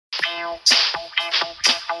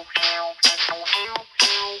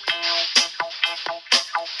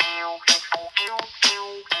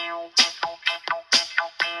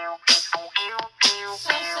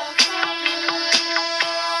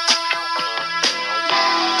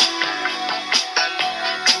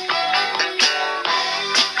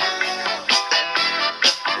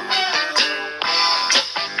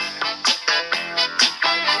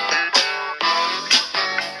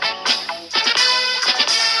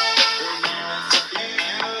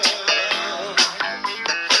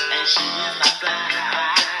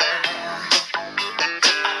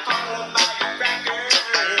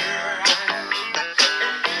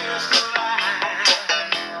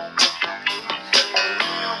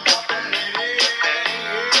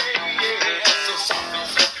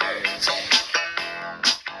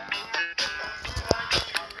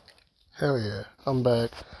Hell yeah, I'm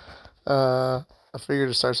back. I figured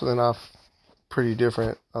to start something off pretty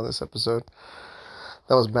different on this episode.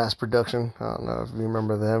 That was Mass Production. I don't know if you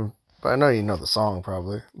remember them, but I know you know the song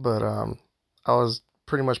probably. But I was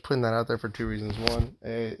pretty much putting that out there for two reasons. One,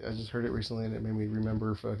 I just heard it recently and it made me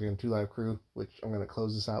remember fucking Two Live Crew, which I'm gonna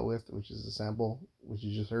close this out with, which is the sample which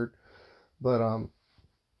you just heard. But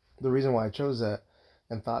the reason why I chose that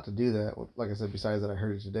and thought to do that, like I said, besides that I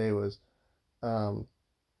heard it today, was um,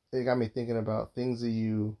 it got me thinking about things that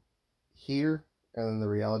you hear and then the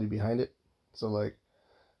reality behind it. So like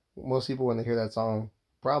most people when they hear that song,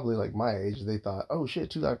 probably like my age, they thought, "Oh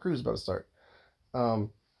shit, Two Live Crew's about to start."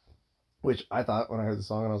 Um, which I thought when I heard the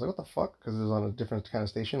song, and I was like, "What the fuck?" Because it was on a different kind of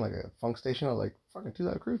station, like a funk station. I was like, "Fucking Two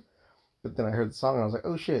Live Crew." But then I heard the song, and I was like,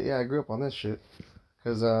 "Oh shit, yeah, I grew up on this shit."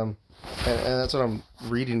 Because and that's what I'm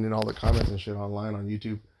reading in all the comments and shit online on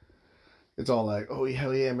YouTube. It's all like, "Oh yeah,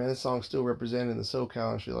 hell yeah, man, this song's still representing the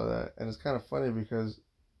SoCal and shit like that." And it's kind of funny because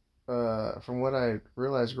from what I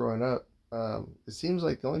realized growing up, it seems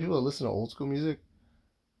like the only people that listen to old school music,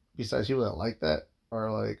 besides people that like that, are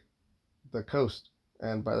like the coast,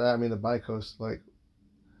 and by that I mean the bi-coast, like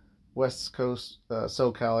West Coast,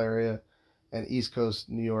 SoCal area, and East Coast,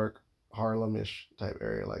 New York, Harlem-ish type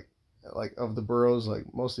area, like of the boroughs, like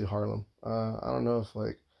mostly Harlem. I don't know if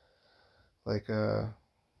like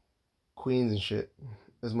Queens and shit,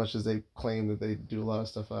 as much as they claim that they do a lot of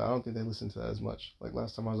stuff. I don't think they listen to that as much. Like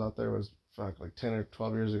last time I was out there was fuck like 10 or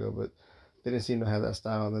 12 years ago, but they didn't seem to have that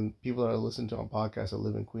style. And then people that I listen to on podcasts that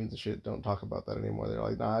live in Queens and shit don't talk about that anymore. They're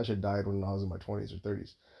like, nah, I should have died when I was in my 20s or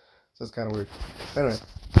 30s. So it's kind of weird. Anyway,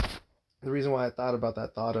 the reason why I thought about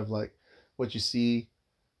that thought of like what you see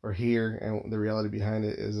or hear and the reality behind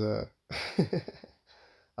it is I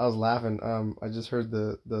was laughing. I just heard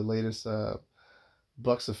the latest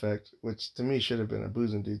Bucks Effect, which to me should have been a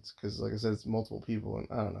Boozing Dudes because, like I said, it's multiple people and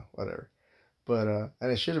I don't know, whatever. But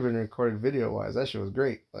and it should have been recorded video wise. That shit was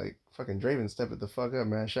great. Like fucking Draven stepped it the fuck up,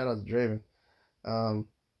 man. Shout out to Draven. Um,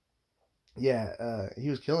 yeah, he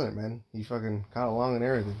was killing it, man. He fucking caught along and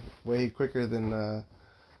everything, way quicker than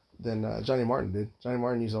Johnny Martin did. Johnny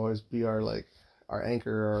Martin used to always be our like our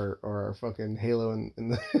anchor or our fucking halo in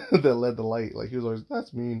the that led the light. Like he was always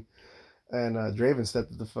that's mean. And Draven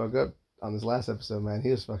stepped it the fuck up on this last episode, man.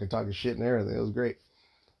 He was fucking talking shit and everything. It was great.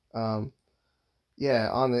 Um,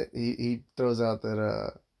 yeah, on it, he throws out that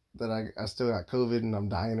I still got COVID and I'm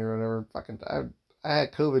dying or whatever. Fucking, I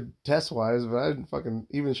had COVID test wise, but I didn't fucking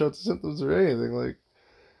even show the symptoms or anything. Like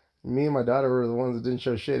me and my daughter were the ones that didn't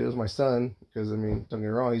show shit. It was my son because I mean, don't get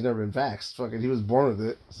me wrong, he's never been vaxxed. Fucking, he was born with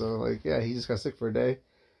it. So like, yeah, he just got sick for a day,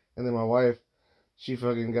 and then my wife, she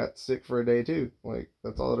fucking got sick for a day too. Like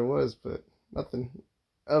that's all that it was, but nothing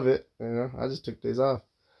of it. You know, I just took days off.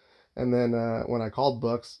 And then when I called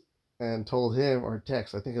Bucks and told him, or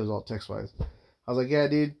text, I think it was all text wise, I was like, yeah,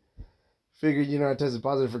 dude, figured, I tested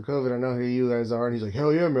positive for COVID. I know who you guys are. And he's like,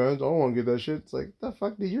 hell yeah, man. I don't want to get that shit. It's like, the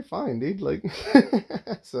fuck, dude, you're fine, dude. Like,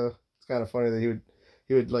 so it's kind of funny that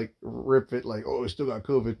he would like rip it like, oh, I still got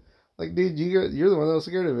COVID. Like, dude, you're the one that was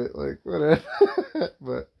scared of it. Like, whatever.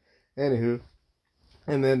 But anywho.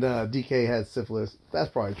 And then DK had syphilis. That's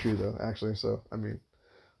probably true, though, actually. So, I mean,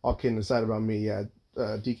 all kidding aside about me, yeah,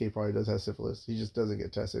 DK probably does have syphilis. He just doesn't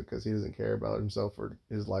get tested because he doesn't care about himself or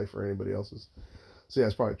his life or anybody else's. So yeah,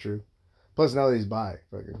 it's probably true. Plus, now that he's bi,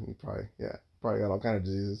 fucking, he probably got all kind of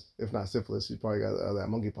diseases. If not syphilis, he's probably got that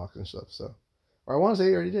monkeypox and stuff. So, or I want to say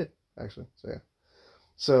he already did actually. So yeah.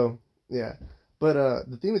 So yeah, but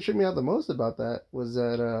the thing that tripped me out the most about that was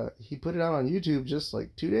that he put it out on YouTube just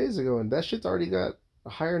like 2 days ago, and that shit's already got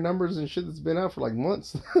higher numbers and shit that's been out for like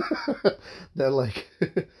months. That like,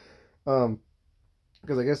 um,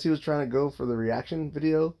 because I guess he was trying to go for the reaction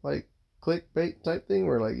video like clickbait type thing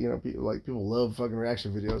where like people love fucking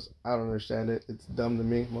reaction videos. I don't understand it. It's dumb to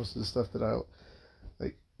me. Most of the stuff that I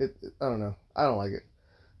like I don't know. I don't like it.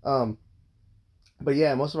 Um, but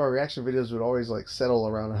yeah, most of our reaction videos would always like settle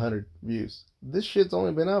around 100 views. This shit's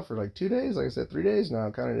only been out for like 2 days. Like I said, 3 days now,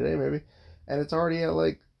 counting today maybe, and it's already at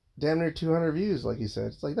like damn near 200 views. Like you said,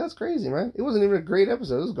 it's like that's crazy, man. It wasn't even a great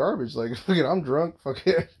episode. It was garbage. Like fucking, I'm drunk.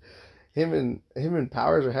 Fucking him and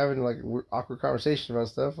Powers are having like awkward conversation about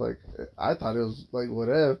stuff. Like I thought it was like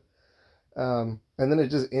whatever. And then it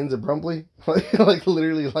just ends abruptly, like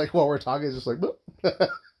literally, like while we're talking, it's just like, boop.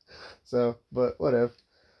 So, but whatever.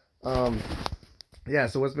 Um, yeah.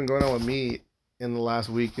 So what's been going on with me in the last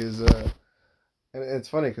week is, and it's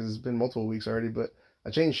funny because it's been multiple weeks already, but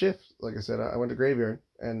I changed shifts. Like I said, I went to graveyard,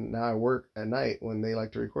 and now I work at night when they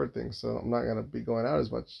like to record things. So I'm not gonna be going out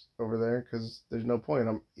as much over there because there's no point.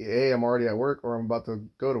 I'm already at work or I'm about to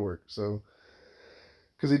go to work. So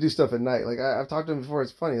because they do stuff at night. Like I've talked to them before.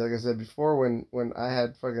 It's funny. Like I said before, when I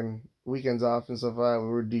had fucking weekends off and stuff,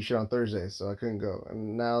 we would do shit on Thursdays, so I couldn't go.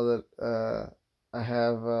 And now that I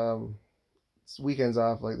have weekends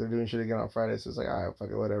off, like they're doing shit again on Friday, so it's like, all right,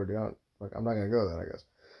 fuck it, whatever, dude. I'm not gonna go then, I guess.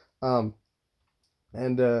 Um,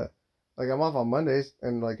 and like I'm off on Mondays,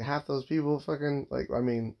 and like half those people fucking like, I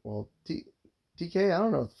mean, well, TK, I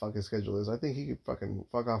don't know what the fuck his schedule is. I think he could fucking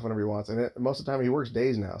fuck off whenever he wants, and most of the time he works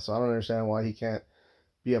days now, so I don't understand why he can't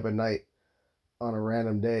be up at night on a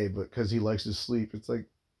random day, but because he likes to sleep. It's like,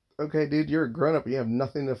 okay, dude, you're a grown up. You have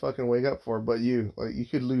nothing to fucking wake up for but you. Like, you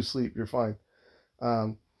could lose sleep. You're fine.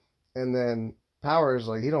 Um, and then Powers,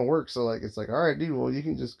 like, he don't work. So, like, it's like, all right, dude, well, you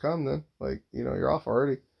can just come then. Like, you're off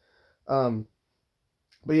already. Um,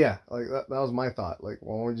 but yeah, like, that was my thought. Like,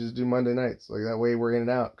 why don't we just do Monday nights? Like, that way we're in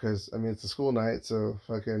and out. Because, I mean, it's a school night. So,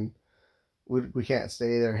 fucking, we can't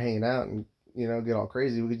stay there hanging out and, get all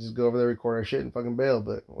crazy. We could just go over there, record our shit, and fucking bail.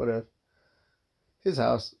 But whatever. His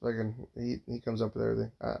house, fucking, he comes up with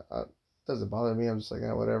everything. It doesn't bother me. I'm just like,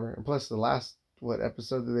 whatever. And plus, the last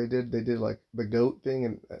episode that they did like the goat thing,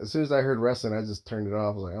 and as soon as I heard wrestling, I just turned it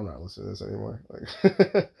off. I was like, I'm not listening to this anymore.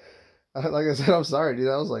 Like, like I said, I'm sorry, dude.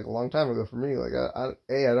 That was like a long time ago for me. Like, I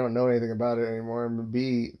don't know anything about it anymore, and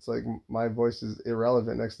B, it's like my voice is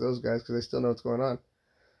irrelevant next to those guys because they still know what's going on.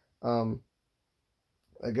 Um,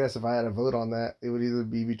 I guess if I had a vote on that, it would either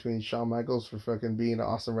be between Shawn Michaels for fucking being an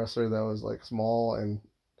awesome wrestler that was like small and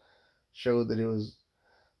showed that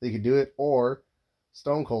they could do it, or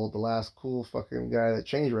Stone Cold, the last cool fucking guy that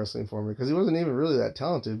changed wrestling for me, because he wasn't even really that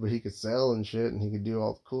talented, but he could sell and shit, and he could do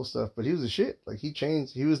all the cool stuff. But he was a shit. Like he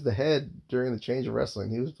changed. He was the head during the change of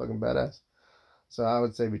wrestling. He was fucking badass. So I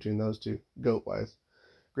would say between those two, goat wise,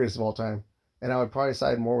 greatest of all time. And I would probably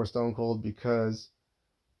side more with Stone Cold because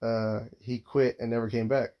he quit and never came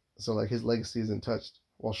back. So like his legacy isn't touched.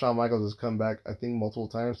 While Shawn Michaels has come back, I think multiple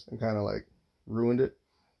times and kind of like ruined it.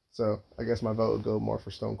 So I guess my vote would go more for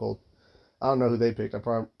Stone Cold. I don't know who they picked.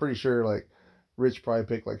 I'm pretty sure like Rich probably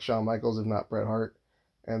picked like Shawn Michaels, if not Bret Hart,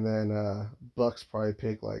 and then Bucks probably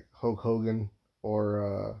picked like Hulk Hogan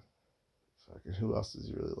or fucking who else does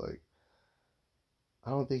he really like? I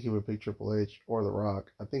don't think he would pick Triple H or The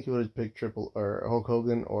Rock. I think he would have picked Triple or Hulk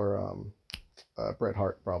Hogan or Bret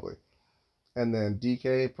Hart probably. And then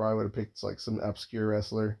DK probably would have picked like some obscure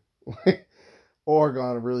wrestler. Or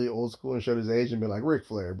gone really old school and showed his age and been like Ric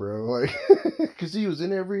Flair, bro, like, because he was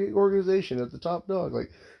in every organization at the top dog. Like,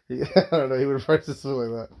 I don't know, he would have priced it something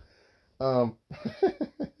like that.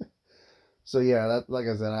 So yeah, that like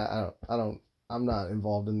I said, I'm not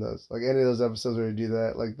involved in those. Like any of those episodes where they do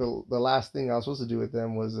that. Like the last thing I was supposed to do with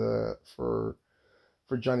them was for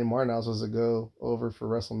Johnny Martin, I was supposed to go over for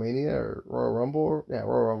WrestleMania or Royal Rumble. Yeah,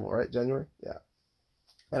 Royal Rumble, right? January. Yeah,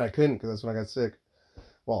 and I couldn't because that's when I got sick.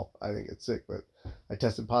 Well, I didn't get sick, but I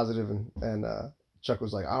tested positive, and Chuck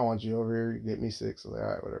was like, "I don't want you over here. You get me sick." So I was like,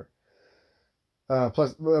 all right, whatever.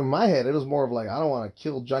 Plus, in my head, it was more of like, I don't want to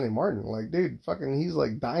kill Johnny Martin. Like, dude, fucking, he's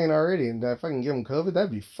like dying already, and if I can give him COVID,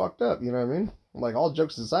 that'd be fucked up. You know what I mean? Like, all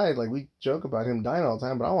jokes aside, like we joke about him dying all the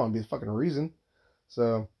time, but I don't want to be the fucking reason.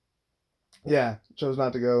 So yeah, chose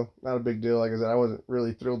not to go. Not a big deal. Like I said, I wasn't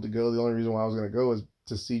really thrilled to go. The only reason why I was gonna go was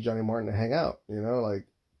to see Johnny Martin and hang out. Like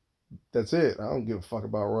that's it. I don't give a fuck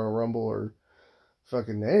about Royal Rumble or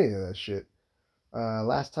fucking any of that shit.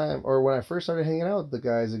 Last time, or when I first started hanging out with the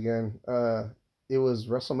guys again, it was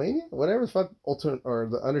WrestleMania, whatever the fuck, Ultimate or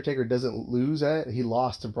the Undertaker doesn't lose at. He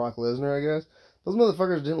lost to Brock Lesnar, I guess. Those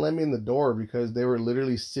motherfuckers didn't let me in the door because they were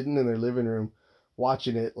literally sitting in their living room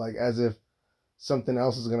watching it, like as if something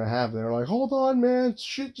else is gonna happen. They're like, "Hold on, man,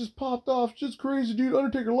 shit just popped off, just crazy, dude.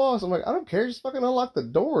 Undertaker lost." I'm like, I don't care, just fucking unlock the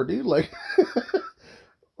door, dude. Like,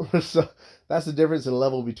 so that's the difference in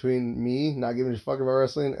level between me not giving a fuck about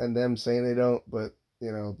wrestling and them saying they don't, but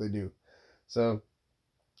they do. So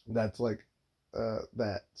that's like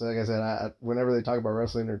that. So like I said, whenever they talk about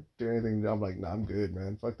wrestling or do anything, I'm like, nah, I'm good,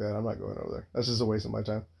 man. Fuck that. I'm not going over there. That's just a waste of my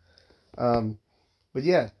time. Um, but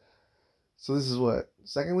yeah, so this is what,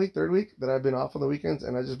 second week, third week that I've been off on the weekends,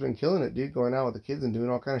 and I've just been killing it, dude. Going out with the kids and doing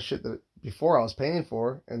all kind of shit that before I was paying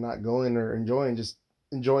for and not going or enjoying, just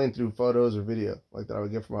enjoying through photos or video like that I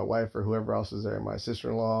would get from my wife or whoever else was there, my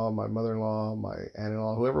sister-in-law, my mother-in-law, my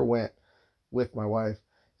aunt-in-law, whoever went with my wife,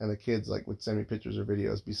 and the kids like would send me pictures or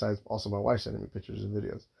videos. Besides, also my wife sending me pictures and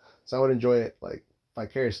videos, so I would enjoy it like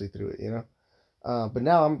vicariously through it, you know. But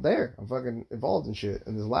now I'm there. I'm fucking involved in shit.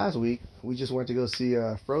 And this last week, we just went to go see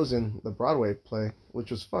Frozen, the Broadway play, which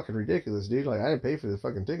was fucking ridiculous, dude. Like, I didn't pay for the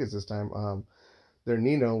fucking tickets this time. Their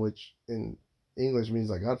Nino, which in English means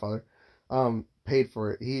like Godfather, paid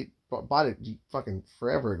for it. He bought it fucking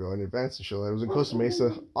forever ago in advance and shit. It was in Costa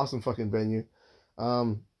Mesa. Awesome fucking venue.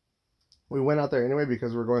 Um, we went out there anyway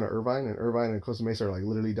because we were going to Irvine, and Irvine and Costa Mesa are like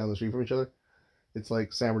literally down the street from each other. It's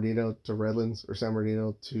like San Bernardino to Redlands or San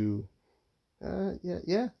Bernardino to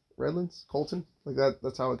yeah, Redlands, Colton, like that.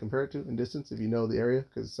 That's how I compare it to in distance. If you know the area,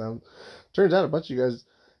 because turns out a bunch of you guys,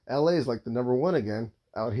 LA is like the number one again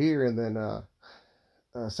out here, and then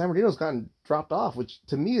San Bernardino's gotten dropped off, which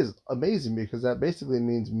to me is amazing because that basically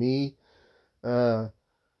means me, uh,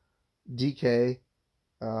 DK,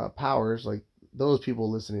 Powers, like those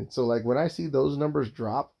people listening. So like when I see those numbers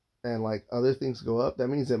drop and like other things go up, that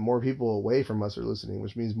means that more people away from us are listening,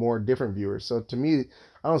 which means more different viewers. So to me,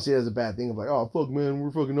 I don't see it as a bad thing of like, oh fuck man,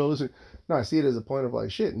 we're fucking not listening. No, I see it as a point of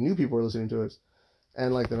like shit, new people are listening to us.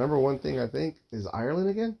 And like the number one thing I think is Ireland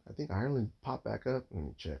again. I think Ireland popped back up. Let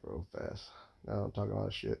me check real fast. Now I'm talking a lot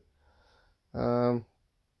of shit. Um,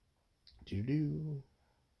 do do.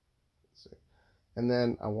 And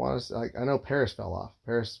then I want to like I know Paris fell off.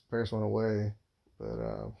 Paris went away, but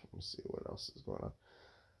let me see what else is going on.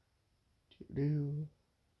 Do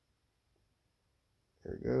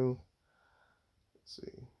Here we go. Let's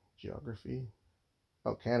see geography.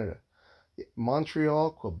 Oh, Canada. Yeah,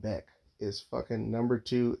 Montreal, Quebec is fucking number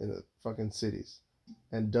two in the fucking cities,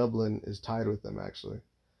 and Dublin is tied with them actually.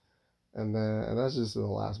 And that's just in the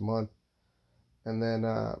last month. And then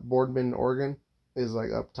Boardman, Oregon is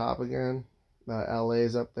like up top again. LA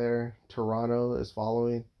is up there. Toronto is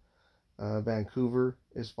following. Vancouver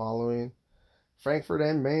is following. Frankfurt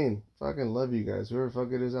and Maine. Fucking love you guys. Whoever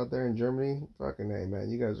fuck it is out there in Germany. Fucking hey man,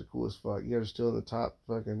 you guys are cool as fuck. You guys are still in the top.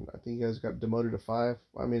 Fucking I think you guys got demoted to 5.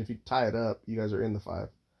 I mean, if you tie it up, you guys are in the 5.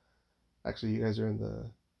 Actually, you guys are in the.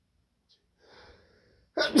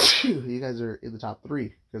 You guys are in the top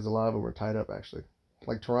 3 because a lot of them are tied up actually.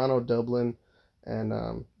 Like Toronto, Dublin,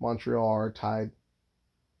 and Montreal are tied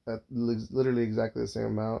at literally exactly the same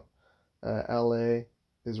amount. LA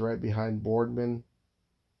is right behind Boardman.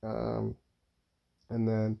 Um, and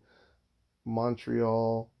then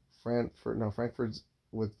Montreal, Frankfurt's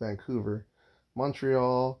with Vancouver.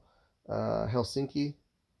 Montreal, Helsinki,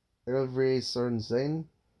 Ivry-sur-Seine,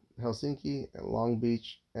 Helsinki, and Long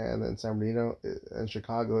Beach, and then San Bernardino and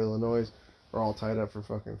Chicago, Illinois are all tied up for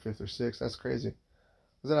fucking 5th or 6th. That's crazy.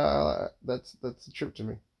 That's a trip to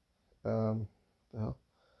me. The hell?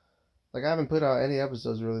 Like I haven't put out any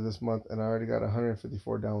episodes really this month, and I already got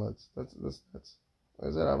 154 downloads. That's.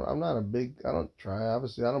 Like I said, I'm not a big. I don't try.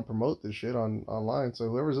 Obviously, I don't promote this shit on online. So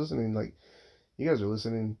whoever's listening, like you guys are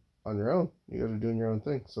listening on your own. You guys are doing your own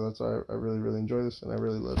thing. So that's why I really really enjoy this, and I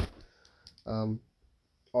really love it.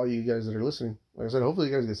 All you guys that are listening, like I said, hopefully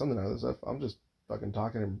you guys get something out of this stuff. I'm just fucking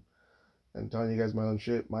talking and telling you guys my own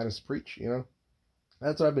shit, minus preach. You know,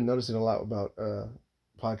 that's what I've been noticing a lot about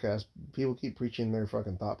podcasts. People keep preaching their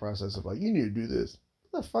fucking thought process of like, you need to do this.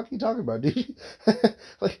 What the fuck are you talking about, dude?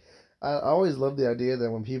 Like, I always love the idea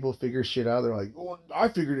that when people figure shit out, they're like, oh, I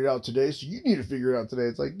figured it out today, so you need to figure it out today.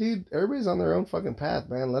 It's like, dude, everybody's on their own fucking path,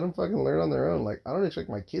 man. Let them fucking learn on their own. Like, I don't expect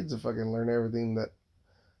my kids to fucking learn everything that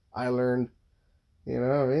I learned. You know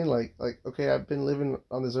what I mean? Okay, I've been living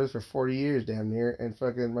on this earth for 40 years, damn near, and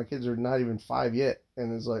fucking my kids are not even 5 yet.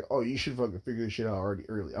 And it's like, oh, you should fucking figure this shit out already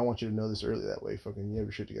early. I want you to know this early. That way, fucking, you have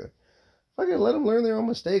your shit together. Fucking let them learn their own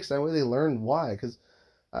mistakes. That way they learn why. Because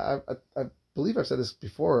I believe I've said this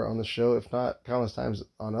before on the show, if not countless times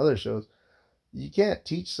on other shows. You can't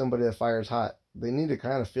teach somebody that fire's hot. They need to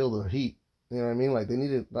kind of feel the heat. You know what I mean? Like they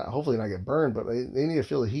need to hopefully not get burned, but they need to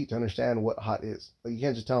feel the heat to understand what hot is. Like you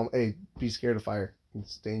can't just tell them, hey, be scared of fire.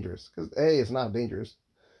 It's dangerous. Because A, it's not dangerous.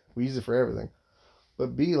 We use it for everything.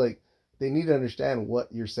 But B, like they need to understand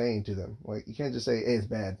what you're saying to them. Like you can't just say, hey, it's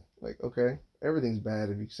bad. Like, okay, everything's bad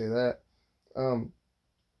if you say that. Um,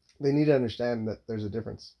 they need to understand that there's a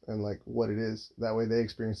difference and like what it is. That way they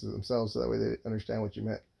experience it themselves. So that way they understand what you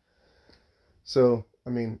meant. So I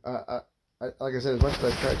mean, like I said, as much as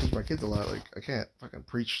I try to teach my kids a lot, like I can't fucking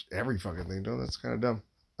preach every fucking thing, though. That's kind of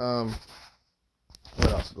dumb.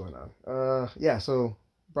 What else is going on? Yeah. So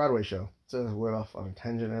Broadway show. So went off on a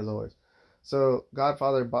tangent as always. So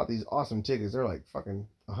Godfather bought these awesome tickets. They're like fucking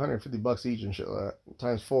 $150 each and shit like that,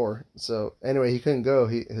 times four. So anyway, he couldn't go.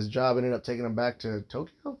 His job ended up taking him back to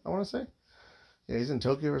Tokyo. I want to say. Yeah, he's in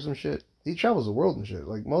Tokyo or some shit. He travels the world and shit.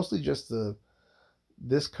 Like mostly just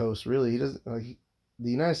this coast. Really, he doesn't the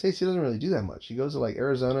United States. He doesn't really do that much. He goes to like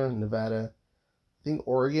Arizona, Nevada, I think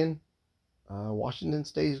Oregon, Washington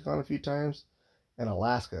State. He's gone a few times, and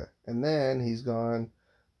Alaska. And then he's gone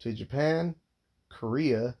to Japan,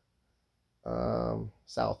 Korea,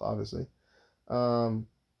 South obviously, um,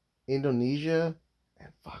 Indonesia, and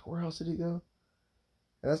fuck, where else did he go?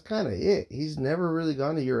 And that's kind of it. He's never really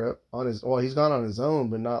gone to Europe on his. Well, he's gone on his own,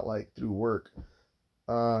 but not like through work.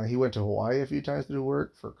 He went to Hawaii a few times through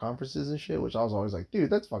work for conferences and shit, which I was always like, dude,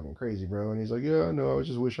 that's fucking crazy, bro. And he's like, yeah, no, I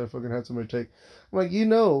just wish I fucking had somebody to take. I'm like,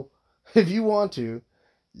 if you want to,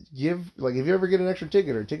 if you ever get an extra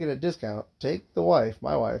ticket or ticket at discount, take the wife,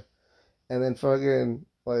 my wife, and then fucking,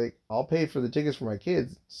 like, I'll pay for the tickets for my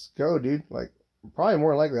kids. Just go, dude. Like, probably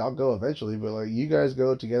more likely I'll go eventually, but like, you guys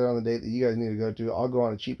go together on the date that you guys need to go to. I'll go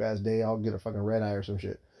on a cheap ass day. I'll get a fucking red eye or some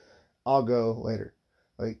shit. I'll go later.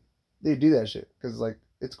 Like, they do that shit because like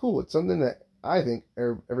it's cool. It's something that I think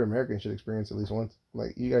every American should experience at least once.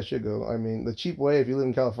 Like, you guys should go. I mean, the cheap way if you live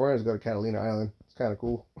in California is go to Catalina Island. It's kind of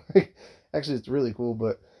cool. Actually, it's really cool,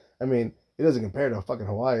 but I mean, it doesn't compare to fucking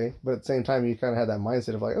Hawaii. But at the same time, you kind of have that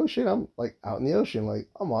mindset of like, oh shit, I'm like out in the ocean. Like,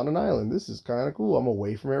 I'm on an island. This is kind of cool. I'm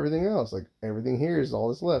away from everything else. Like, everything here is all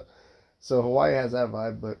that's left. So Hawaii has that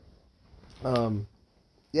vibe, but um,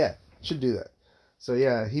 yeah, should do that. So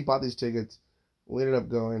yeah, he bought these tickets. We ended up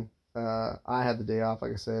going. I had the day off,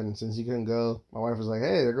 like I said, and since he couldn't go, my wife was like,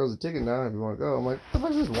 "Hey, there goes the ticket now. If you want to go," I'm like, "What the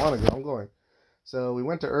fuck? I just want to go. I'm going." So we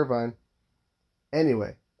went to Irvine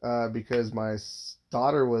anyway, because my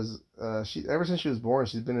daughter was she ever since she was born,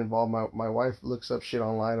 she's been involved. My wife looks up shit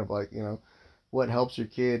online of like, what helps your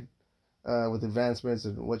kid with advancements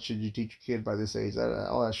and what should you teach your kid by this age,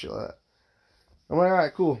 all that shit like that. I'm like, all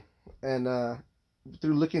right, cool. And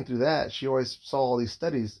through looking through that, she always saw all these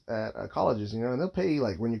studies at colleges, and they'll pay you,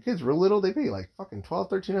 like, when your kid's real little, they pay you like fucking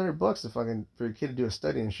 1,200-1,300 bucks to fucking for your kid to do a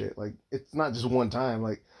study and shit. Like, it's not just one time.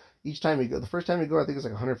 Like, each time you go, the first time you go, I think it's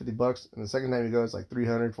like 150 bucks, and the second time you go, it's like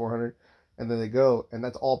 300, 400, and then they go, and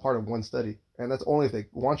that's all part of one study, and that's only if they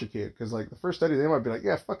want your kid, because like the first study, they might be like,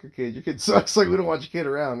 yeah, fuck your kid sucks, like we don't want your kid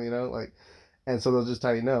around, like, and so they'll just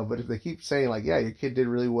tell you no. But if they keep saying like, yeah, your kid did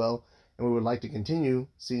really well, and we would like to continue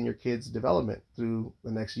seeing your kid's development through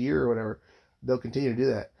the next year or whatever, they'll continue to do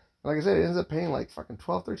that. Like I said, it ends up paying like fucking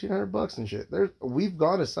 1,200-1,300 bucks and shit. We've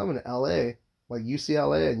gone to some in LA, like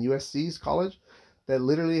UCLA and USC's college, that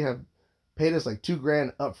literally have paid us like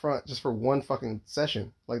 $2,000 up front just for one fucking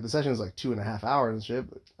session. Like, the session is like 2.5 hours and shit.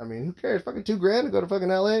 But I mean, who cares? Fucking $2,000 to go to fucking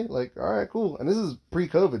LA? Like, all right, cool. And this is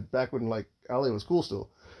pre-COVID, back when like LA was cool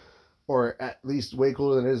still, or at least way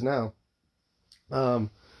cooler than it is now.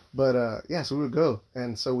 But yeah, so we would go,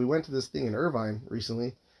 and so we went to this thing in Irvine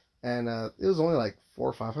recently, and it was only like 400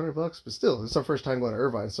 or 500 bucks, but still, it's our first time going to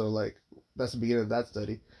Irvine, so like that's the beginning of that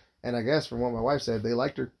study. And I guess from what my wife said, they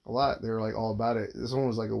liked her a lot. They were like all about it. This one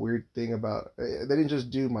was like a weird thing about, they didn't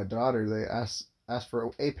just do my daughter. They asked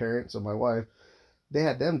for a parent, so my wife. They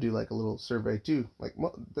had them do like a little survey too. Like,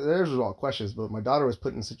 theirs was all questions, but my daughter was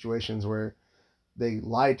put in situations where they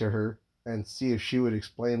lied to her and see if she would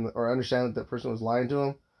explain or understand that person was lying to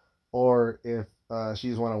them, or if she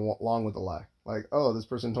just went along with the lie. Like, oh, this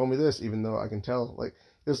person told me this, even though I can tell. Like,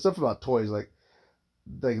 there's stuff about toys. Like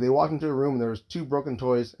they walked into a room and there was two broken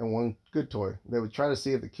toys and one good toy. They would try to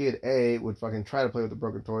see if the kid A would fucking try to play with the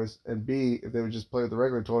broken toys, and B, if they would just play with the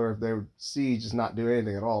regular toy, or if they would C, just not do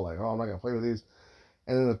anything at all. Like, oh, I'm not gonna play with these.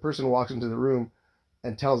 And then the person walks into the room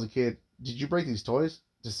and tells the kid, "Did you break these toys?"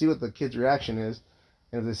 To see what the kid's reaction is.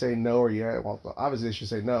 And if they say no or yeah, well, obviously they should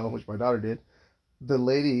say no, which my daughter did. The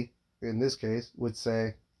lady, in this case, would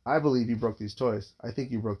say, "I believe you broke these toys. I think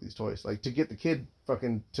you broke these toys." Like, to get the kid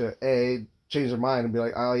fucking to change their mind and be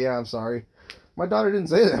like, "Oh yeah, I'm sorry." My daughter didn't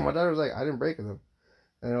say that. My daughter was like, "I didn't break them."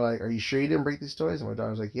 And they're like, "Are you sure you didn't break these toys?" And my daughter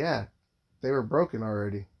was like, "Yeah, they were broken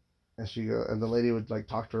already." And the lady would like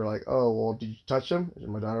talk to her like, "Oh, well, did you touch them?" And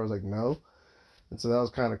my daughter was like, "No." And so that was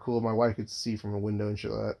kind of cool. My wife could see from a window and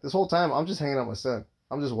shit like that. This whole time, I'm just hanging out with my son.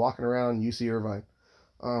 I'm just walking around UC Irvine,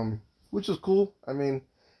 which was cool. I mean,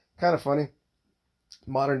 kind of funny.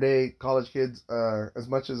 Modern day college kids, as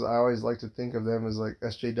much as I always like to think of them as like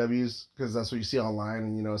SJWs, because that's what you see online,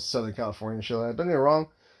 and Southern California and shit like that. Don't get me wrong,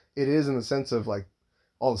 it is in the sense of like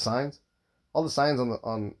all the signs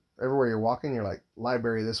on everywhere you're walking, you're like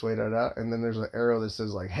library this way, da da, and then there's an arrow that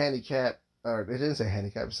says like handicap, or it didn't say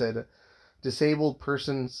handicap, it said disabled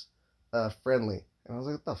persons friendly. And I was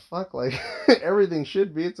like, what the fuck? Like everything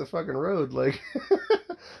should be. It's a fucking road. Like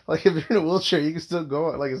like if you're in a wheelchair, you can still go.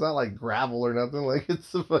 Like it's not like gravel or nothing. Like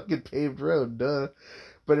it's a fucking paved road. Duh.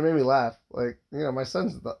 But it made me laugh. Like, my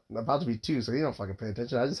son's about to be 2, so he don't fucking pay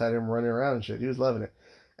attention. I just had him running around and shit. He was loving it.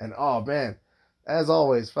 And oh man, as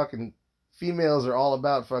always, fucking females are all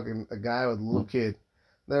about fucking a guy with a little kid.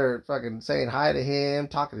 They're fucking saying hi to him,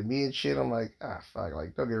 talking to me and shit. I'm like, fuck,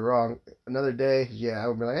 like, don't get it wrong. Another day, yeah, I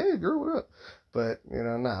would be like, hey, girl, what up? But,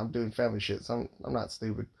 nah, I'm doing family shit, so I'm not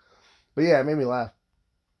stupid. But yeah, it made me laugh.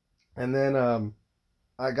 And then,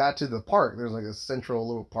 I got to the park. There's like a central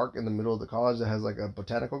little park in the middle of the college that has like a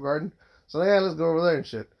botanical garden. So, yeah, let's go over there and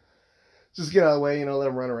shit. Just get out of the way, let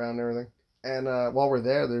them run around and everything. And while we're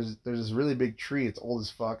there, there's this really big tree. It's old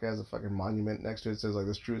as fuck. It has a fucking monument next to it. It says like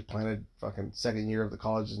this tree was planted fucking second year of the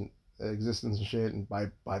college's existence and shit, and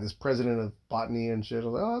by this president of botany and shit. I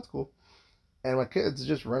was like, oh, that's cool. And my kids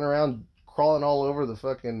just run around crawling all over the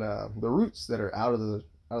fucking the roots that are out of the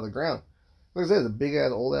ground. Like I said, it's a big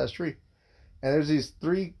ass old ass tree. And there's these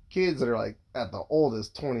 3 kids that are like at the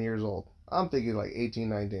oldest 20 years old. I'm thinking like 18,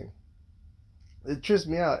 19. It trips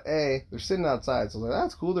me out. They're sitting outside, so I'm like,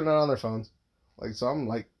 that's cool. They're not on their phones. Like, so I'm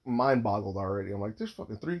like mind boggled already. I'm like, there's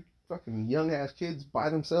fucking 3 fucking young ass kids by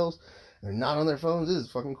themselves. And they're not on their phones. This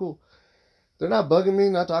is fucking cool. They're not bugging me,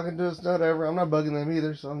 not talking to us, whatever. I'm not bugging them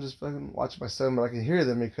either. So I'm just fucking watching my son, but I can hear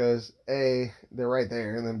them because A, they're right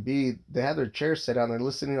there, and then B, they have their chairs set down. They're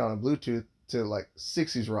listening on a Bluetooth to like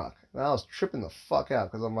 60s rock. And I was tripping the fuck out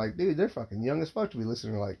because I'm like, dude, they're fucking young as fuck to be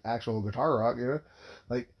listening to like actual guitar rock,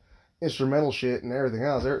 like instrumental shit and everything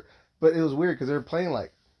else. But it was weird because they were playing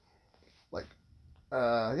like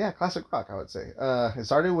classic rock, I would say. It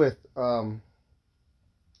started with Freebird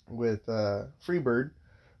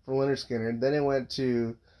from Lynyrd Skynyrd. Then it went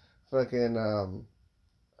to fucking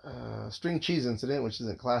String Cheese Incident, which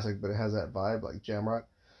isn't classic, but it has that vibe like jam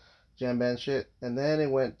band shit. And then it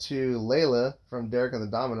went to Layla from Derek and the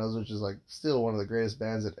Dominoes, which is like still one of the greatest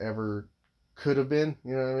bands that ever could have been.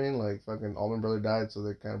 You know what I mean? Like fucking Allman Brother died, so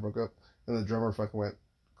they kind of broke up, and the drummer fucking went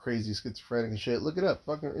crazy schizophrenic and shit. Look it up,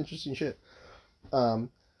 fucking interesting shit. But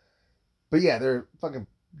yeah, they're fucking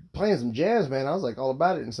playing some jams, man. I was like all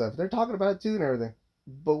about it and stuff. They're talking about it too and everything.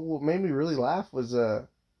 But what made me really laugh was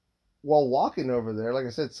while walking over there, like I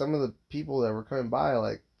said, some of the people that were coming by,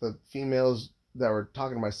 like the females that were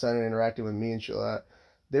talking to my son and interacting with me and shit like that,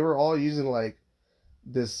 they were all using like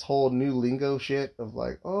this whole new lingo shit of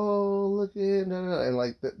like, oh, look at it, and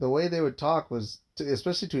like the way they would talk was,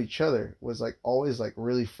 especially to each other, was like always like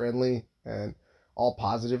really friendly and all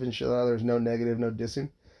positive and shit like that. There's no negative, no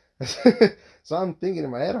dissing. So I'm thinking in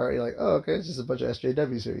my head already like, oh, okay, it's just a bunch of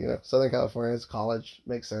SJWs here, Southern California, it's college,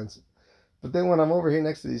 makes sense. But then when I'm over here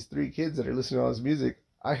next to these 3 kids that are listening to all this music,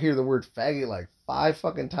 I hear the word faggot like 5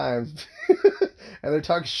 fucking times. And they're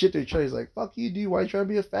talking shit to each other. He's like, fuck you, dude. Why are you trying to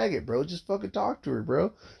be a faggot, bro? Just fucking talk to her,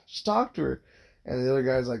 bro. Just talk to her. And the other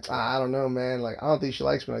guy's like, I don't know, man. Like, I don't think she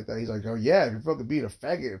likes me like that. He's like, oh, yeah, if you're fucking being a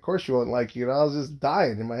faggot, of course she won't like you. And I was just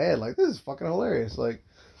dying in my head. Like, this is fucking hilarious. Like,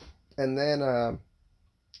 and then,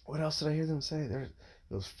 what else did I hear them say? It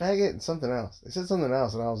was faggot and something else. They said something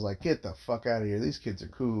else, and I was like, get the fuck out of here. These kids are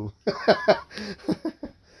cool.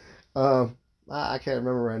 I can't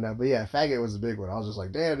remember right now, but yeah, faggot was the big one. I was just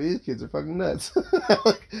like, damn, these kids are fucking nuts.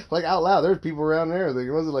 like out loud, there's people around there. Like,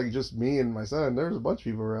 it wasn't like just me and my son. There was a bunch of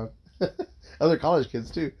people around. Other college kids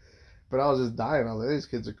too. But I was just dying. I was like, these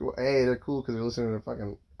kids are cool. A, they're cool because they're listening to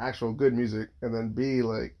fucking actual good music. And then B,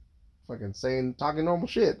 like, fucking talking normal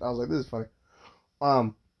shit. I was like, this is funny.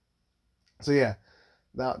 So yeah,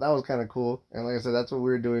 that was kind of cool. And like I said, that's what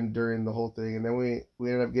we were doing during the whole thing. And then we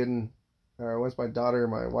ended up getting, once my daughter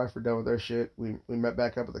and my wife were done with their shit, we met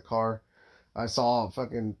back up at the car. I saw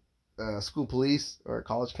fucking school police or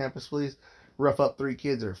college campus police rough up 3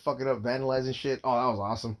 kids that are fucking up, vandalizing shit. Oh, that was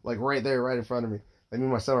awesome. Like right there, right in front of me. Like me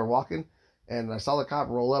and my son were walking, and I saw the cop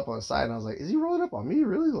roll up on the side, and I was like, is he rolling up on me,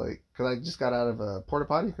 really? Like, because I just got out of a porta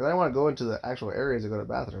potty, because I didn't want to go into the actual areas to go to the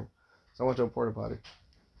bathroom. So I went to a porta potty.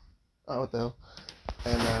 Oh, what the hell?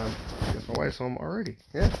 And I guess my wife's home already.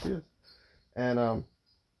 Yeah, she is. And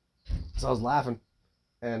so I was laughing,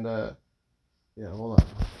 and yeah, hold on.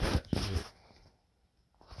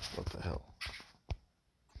 What the hell?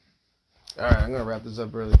 All right, I'm gonna wrap this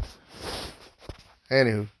up early.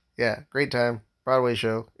 Anywho, yeah, great time. Broadway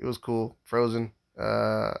show. It was cool. Frozen.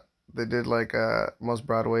 They did like most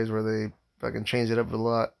Broadways where they fucking changed it up a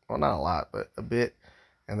lot. Well, not a lot, but a bit.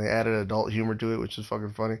 And they added adult humor to it, which is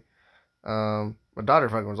fucking funny. My daughter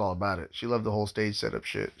fucking was all about it. She loved the whole stage setup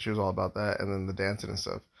shit. She was all about that, and then the dancing and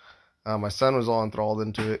stuff. My son was all enthralled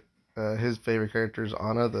into it. His favorite character is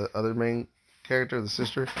Anna, the other main character, the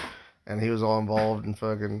sister, and he was all involved and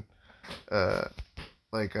fucking uh,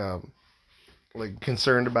 like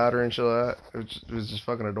concerned about her and shit like that. It was just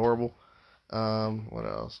fucking adorable. What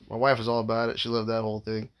else? My wife was all about it. She loved that whole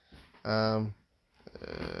thing. What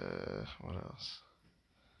else?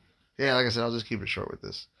 Yeah, like I said, I'll just keep it short with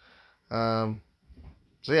this.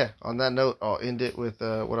 So yeah, on that note, I'll end it with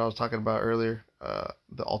what I was talking about earlier,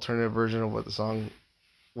 the alternative version of what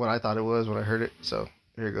I thought it was when I heard it. So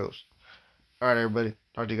here it goes. All right, everybody.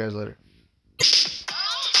 Talk to you guys later.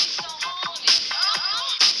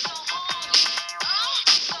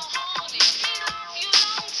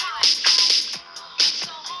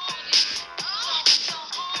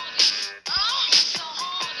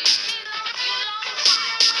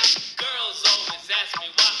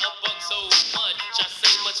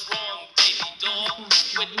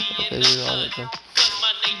 Okay, we're all right then.